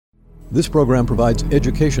This program provides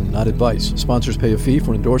education, not advice. Sponsors pay a fee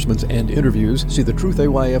for endorsements and interviews. See the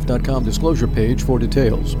truthayf.com disclosure page for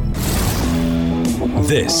details.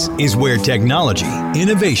 This is where technology,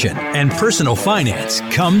 innovation, and personal finance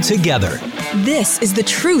come together. This is the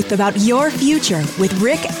truth about your future with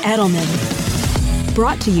Ric Edelman.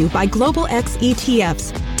 Brought to you by Global X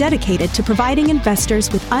ETFs, dedicated to providing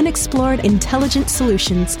investors with unexplored intelligent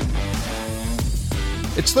solutions.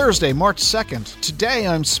 It's Thursday, March 2nd. Today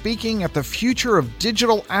I'm speaking at the Future of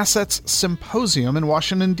Digital Assets Symposium in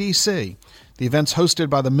Washington, D.C. The event's hosted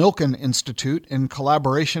by the Milken Institute in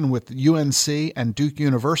collaboration with UNC and Duke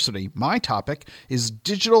University. My topic is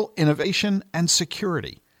digital innovation and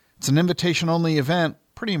security. It's an invitation-only event,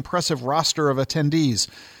 pretty impressive roster of attendees,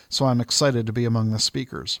 so I'm excited to be among the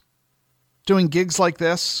speakers. Doing gigs like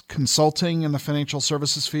this, consulting in the financial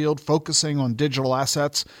services field, focusing on digital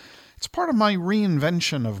assets, it's part of my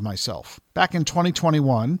reinvention of myself. Back in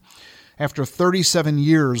 2021, after 37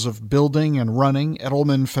 years of building and running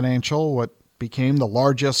Edelman Financial, what became the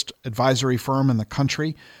largest advisory firm in the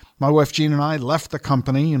country, my wife Jean and I left the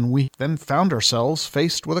company, and we then found ourselves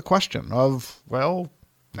faced with a question of, well,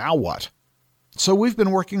 now what? So we've been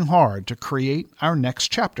working hard to create our next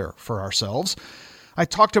chapter for ourselves. I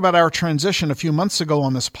talked about our transition a few months ago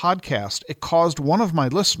on this podcast. It caused one of my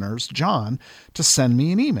listeners, John, to send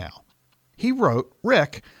me an email. He wrote,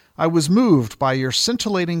 "Ric, I was moved by your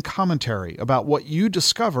scintillating commentary about what you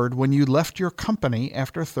discovered when you left your company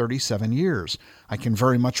after 37 years. I can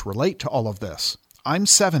very much relate to all of this. I'm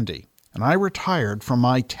 70, and I retired from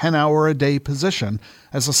my 10-hour-a-day position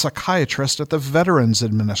as a psychiatrist at the Veterans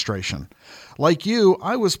Administration. Like you,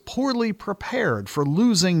 I was poorly prepared for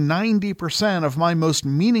losing 90% of my most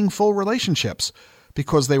meaningful relationships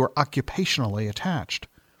because they were occupationally attached.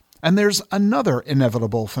 And there's another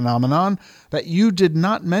inevitable phenomenon that you did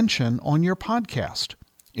not mention on your podcast.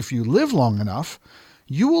 If you live long enough,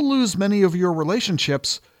 you will lose many of your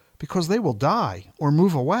relationships because they will die or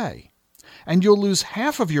move away. And you'll lose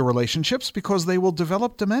half of your relationships because they will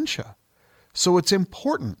develop dementia. So it's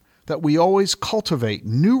important that we always cultivate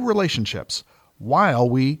new relationships while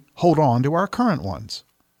we hold on to our current ones."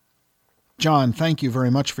 John, thank you very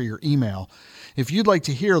much for your email. If you'd like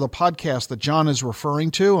to hear the podcast that John is referring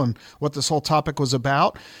to and what this whole topic was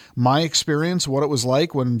about, my experience, what it was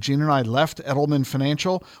like when Jean and I left Edelman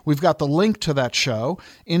Financial, we've got the link to that show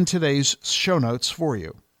in today's show notes for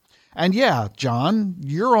you. And yeah, John,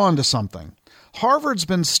 you're on to something. Harvard's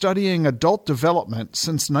been studying adult development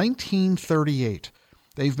since 1938.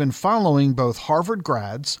 They've been following both Harvard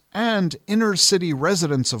grads and inner-city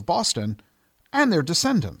residents of Boston and their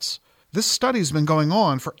descendants. This study's been going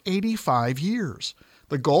on for 85 years.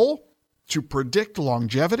 The goal? To predict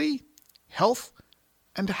longevity, health,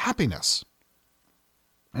 and happiness.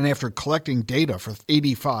 And after collecting data for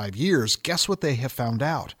 85 years, guess what they have found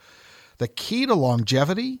out? The key to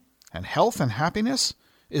longevity and health and happiness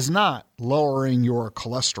is not lowering your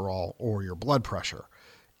cholesterol or your blood pressure.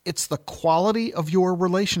 It's the quality of your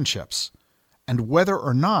relationships and whether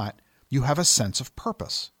or not you have a sense of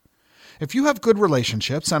purpose. If you have good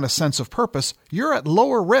relationships and a sense of purpose, you're at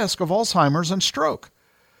lower risk of Alzheimer's and stroke.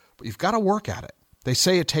 But you've got to work at it. They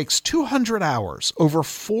say it takes 200 hours over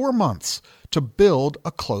 4 months to build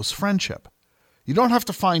a close friendship. You don't have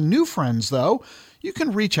to find new friends, though. You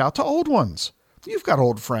can reach out to old ones. You've got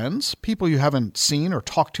old friends, people you haven't seen or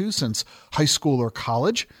talked to since high school or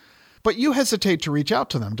college. But you hesitate to reach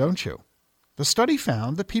out to them, don't you? The study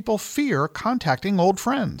found that people fear contacting old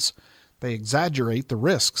friends. They exaggerate the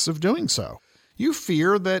risks of doing so. You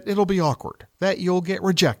fear that it'll be awkward, that you'll get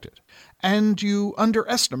rejected, and you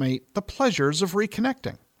underestimate the pleasures of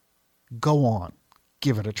reconnecting. Go on,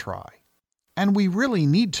 give it a try. And we really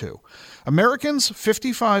need to. Americans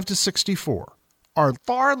 55 to 64 are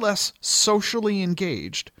far less socially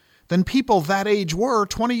engaged than people that age were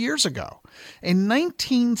 20 years ago. In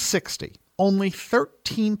 1960, only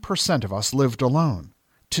 13% of us lived alone.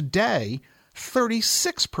 Today,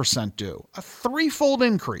 36% do, a threefold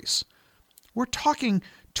increase. We're talking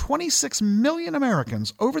 26 million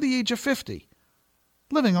Americans over the age of 50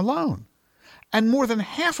 living alone, and more than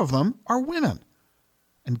half of them are women.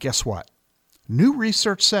 And guess what? New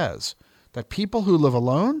research says that people who live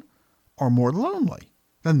alone are more lonely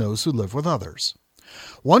than those who live with others.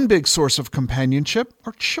 One big source of companionship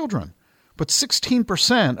are children, but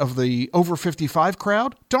 16% of the over 55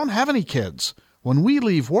 crowd don't have any kids. When we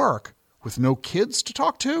leave work with no kids to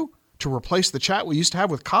talk to replace the chat we used to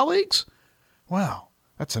have with colleagues, well,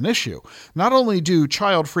 that's an issue. Not only do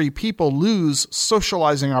child-free people lose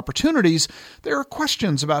socializing opportunities, there are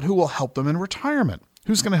questions about who will help them in retirement.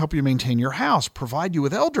 Who's going to help you maintain your house, provide you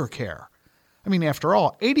with elder care? I mean, after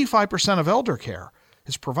all, 85% of elder care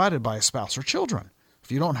is provided by a spouse or children.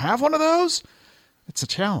 If you don't have one of those, it's a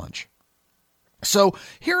challenge. So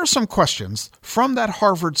here are some questions from that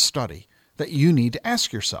Harvard study that you need to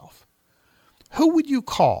ask yourself. Who would you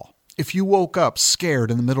call if you woke up scared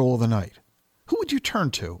in the middle of the night? Who would you turn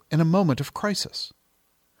to in a moment of crisis?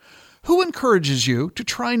 Who encourages you to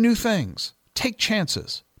try new things, take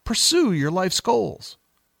chances, pursue your life's goals?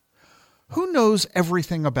 Who knows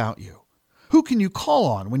everything about you? Who can you call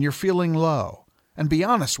on when you're feeling low and be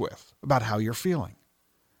honest with about how you're feeling?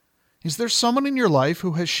 Is there someone in your life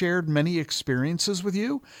who has shared many experiences with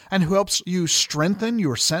you and who helps you strengthen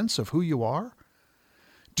your sense of who you are?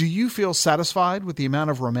 Do you feel satisfied with the amount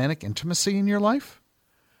of romantic intimacy in your life?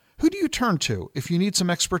 Who do you turn to if you need some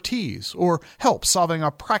expertise or help solving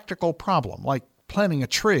a practical problem like planting a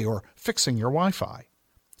tree or fixing your Wi-Fi?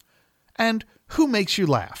 And who makes you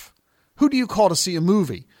laugh? Who do you call to see a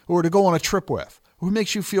movie or to go on a trip with? Who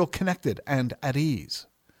makes you feel connected and at ease?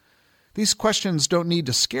 These questions don't need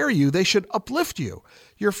to scare you. They should uplift you.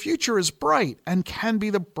 Your future is bright and can be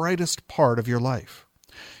the brightest part of your life.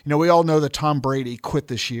 You know, we all know that Tom Brady quit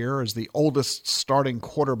this year as the oldest starting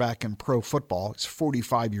quarterback in pro football. He's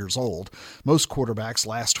 45 years old. Most quarterbacks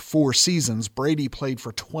last 4 seasons. Brady played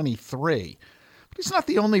for 23. But he's not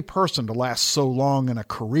the only person to last so long in a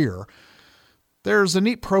career. There's a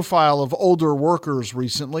neat profile of older workers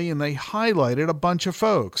recently, and they highlighted a bunch of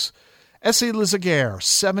folks. Essie Lizaguer,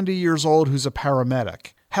 70 years old, who's a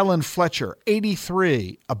paramedic. Helen Fletcher,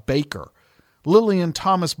 83, a baker. Lillian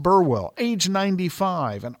Thomas Burwell, age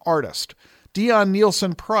 95, an artist. Dion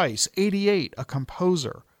Nielsen Price, 88, a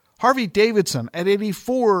composer. Harvey Davidson, at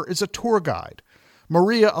 84, is a tour guide.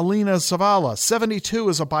 Maria Elena Zavala, 72,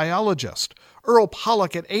 is a biologist. Earl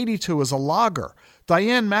Pollock, at 82, is a logger.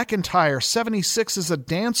 Diane McIntyre, 76, is a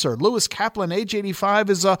dancer. Lewis Kaplan, age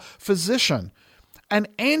 85, is a physician. And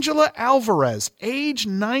Angela Alvarez, age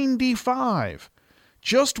 95,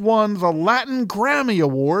 just won the Latin Grammy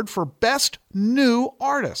Award for Best New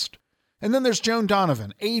Artist. And then there's Joan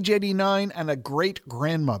Donovan, age 89 and a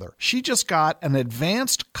great-grandmother. She just got an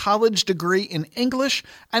advanced college degree in English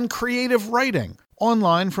and creative writing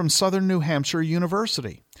online from Southern New Hampshire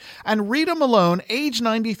University. And Rita Malone, age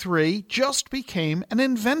 93, just became an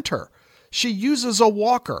inventor. She uses a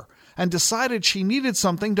walker and decided she needed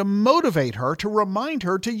something to motivate her, to remind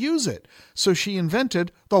her to use it. So she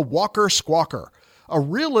invented the Walker Squawker, a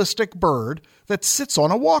realistic bird that sits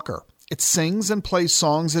on a walker. It sings and plays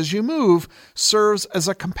songs as you move, serves as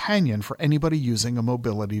a companion for anybody using a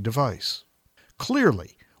mobility device.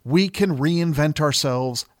 Clearly, we can reinvent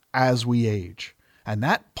ourselves as we age. And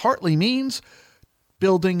that partly means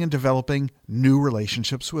building and developing new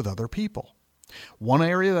relationships with other people. One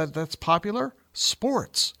area that's popular,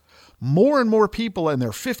 sports. More and more people in their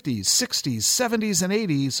 50s, 60s, 70s, and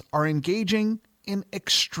 80s are engaging in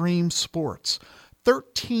extreme sports.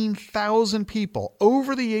 13,000 people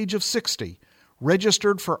over the age of 60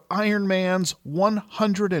 registered for Ironman's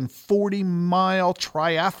 140-mile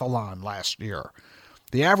triathlon last year.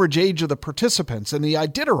 The average age of the participants in the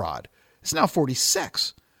Iditarod is now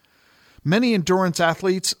 46. Many endurance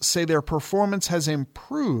athletes say their performance has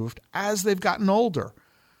improved as they've gotten older.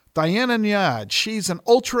 Diana Nyad, she's an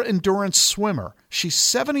ultra-endurance swimmer. She's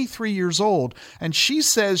 73 years old, and she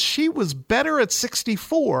says she was better at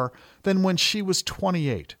 64 than when she was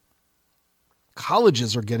 28.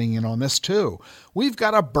 Colleges are getting in on this too. We've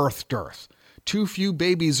got a birth dearth. Too few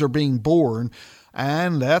babies are being born,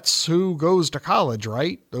 and that's who goes to college,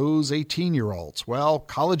 right? Those 18-year-olds. Well,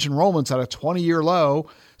 college enrollment's at a 20-year low,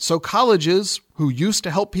 so colleges who used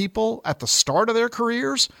to help people at the start of their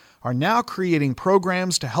careers are now creating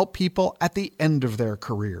programs to help people at the end of their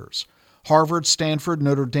careers. Harvard, Stanford,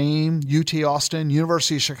 Notre Dame, UT Austin,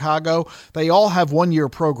 University of Chicago, they all have one-year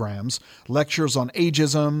programs, lectures on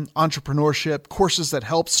ageism, entrepreneurship, courses that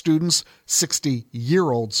help students,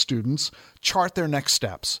 60-year-old students, chart their next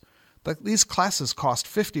steps. But these classes cost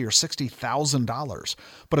 $50,000 or $60,000.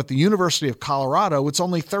 But at the University of Colorado, it's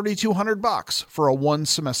only $3,200 for a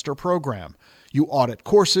one-semester program. You audit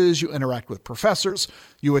courses, you interact with professors,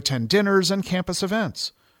 you attend dinners and campus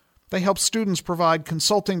events. They help students provide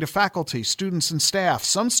consulting to faculty, students, and staff.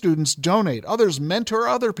 Some students donate, others mentor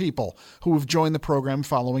other people who have joined the program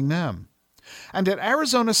following them. And at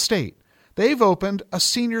Arizona State, they've opened a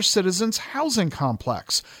senior citizens housing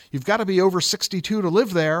complex. You've got to be over 62 to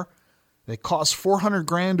live there. They cost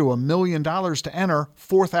 $400,000 to $1 million to enter,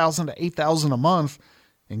 $4,000 to $8,000 a month.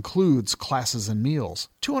 Includes classes and meals,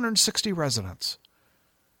 260 residents.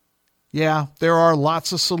 Yeah, there are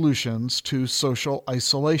lots of solutions to social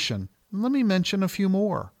isolation. Let me mention a few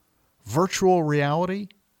more. Virtual reality,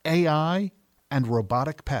 AI, and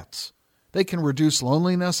robotic pets. They can reduce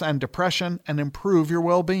loneliness and depression and improve your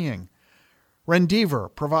well-being.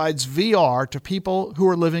 Rendiver provides VR to people who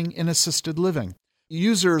are living in assisted living.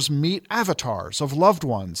 Users meet avatars of loved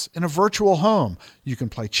ones in a virtual home. You can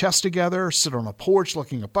play chess together, sit on a porch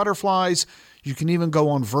looking at butterflies. You can even go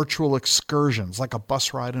on virtual excursions like a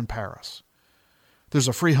bus ride in Paris. There's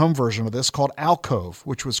a free home version of this called Alcove,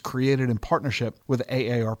 which was created in partnership with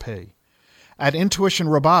AARP. At Intuition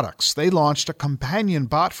Robotics, they launched a companion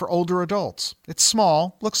bot for older adults. It's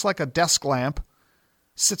small, looks like a desk lamp,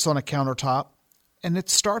 sits on a countertop, and it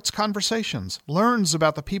starts conversations, learns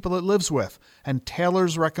about the people it lives with, and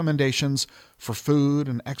tailors recommendations for food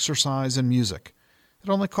and exercise and music. It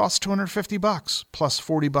only costs $250 plus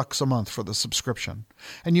 $40 a month for the subscription.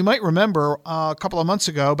 And you might remember a couple of months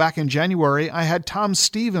ago, back in January, I had Tom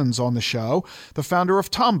Stevens on the show, the founder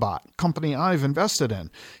of Tombot, company I've invested in.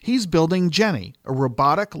 He's building Jenny, a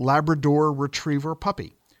robotic Labrador retriever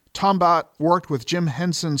puppy. Tombot worked with Jim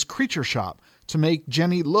Henson's Creature Shop to make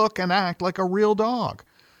Jenny look and act like a real dog.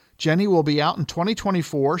 Jenny will be out in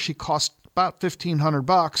 2024. She costs about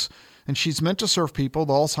 $1,500, and she's meant to serve people with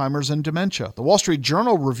Alzheimer's and dementia. The Wall Street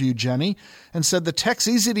Journal reviewed Jenny and said the tech's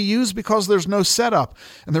easy to use because there's no setup.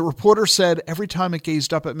 And the reporter said, every time it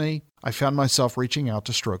gazed up at me, I found myself reaching out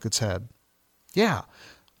to stroke its head. Yeah,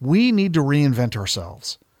 we need to reinvent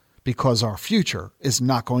ourselves because our future is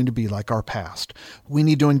not going to be like our past. We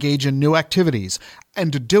need to engage in new activities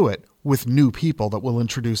and to do it with new people that we'll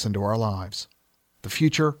introduce into our lives. The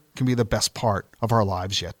future can be the best part of our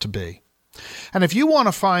lives yet to be. And if you want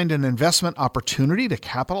to find an investment opportunity to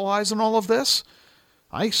capitalize on all of this,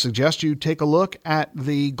 I suggest you take a look at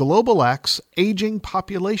the Global X Aging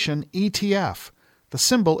Population ETF. The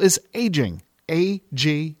symbol is AGING,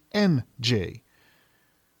 A-G-N-G.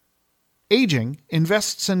 Aging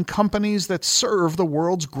invests in companies that serve the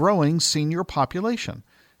world's growing senior population.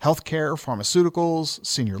 Healthcare, pharmaceuticals,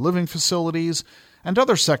 senior living facilities, and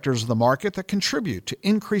other sectors of the market that contribute to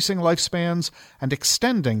increasing lifespans and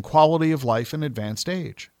extending quality of life in advanced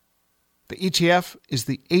age. The ETF is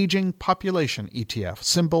the Aging Population ETF,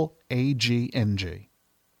 symbol AGNG.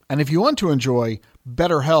 And if you want to enjoy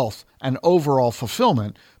better health and overall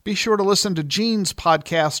fulfillment, be sure to listen to Jean's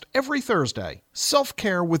podcast every Thursday,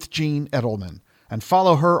 Self-Care with Jean Edelman, and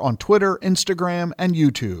follow her on Twitter, Instagram, and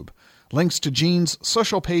YouTube. Links to Jean's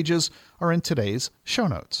social pages are in today's show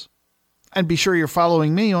notes. And be sure you're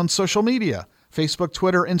following me on social media, Facebook,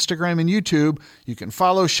 Twitter, Instagram, and YouTube. You can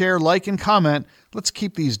follow, share, like, and comment. Let's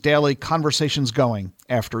keep these daily conversations going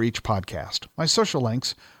after each podcast. My social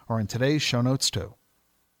links are in today's show notes too.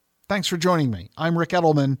 Thanks for joining me. I'm Ric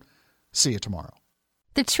Edelman. See you tomorrow.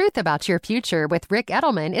 The Truth About Your Future with Ric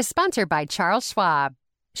Edelman is sponsored by Charles Schwab.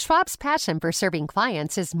 Schwab's passion for serving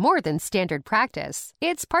clients is more than standard practice.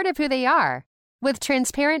 It's part of who they are. With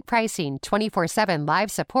transparent pricing, 24/7 live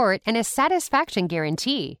support, and a satisfaction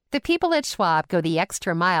guarantee, the people at Schwab go the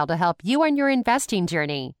extra mile to help you on your investing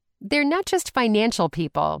journey. They're not just financial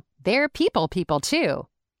people, they're people too.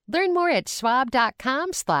 Learn more at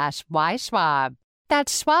schwab.com/whyschwab.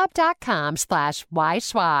 That's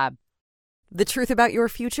schwab.com/whyschwab. The Truth About Your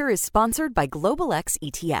Future is sponsored by Global X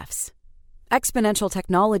ETFs. Exponential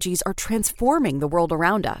technologies are transforming the world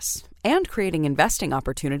around us and creating investing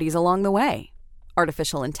opportunities along the way.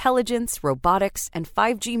 Artificial intelligence, robotics, and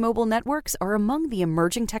 5G mobile networks are among the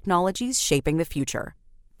emerging technologies shaping the future.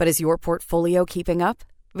 But is your portfolio keeping up?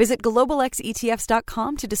 Visit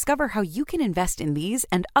globalxetfs.com to discover how you can invest in these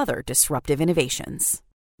and other disruptive innovations.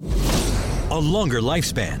 A longer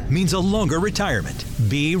lifespan means a longer retirement.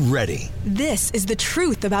 Be ready. This is The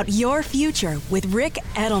Truth About Your Future with Ric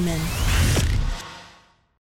Edelman.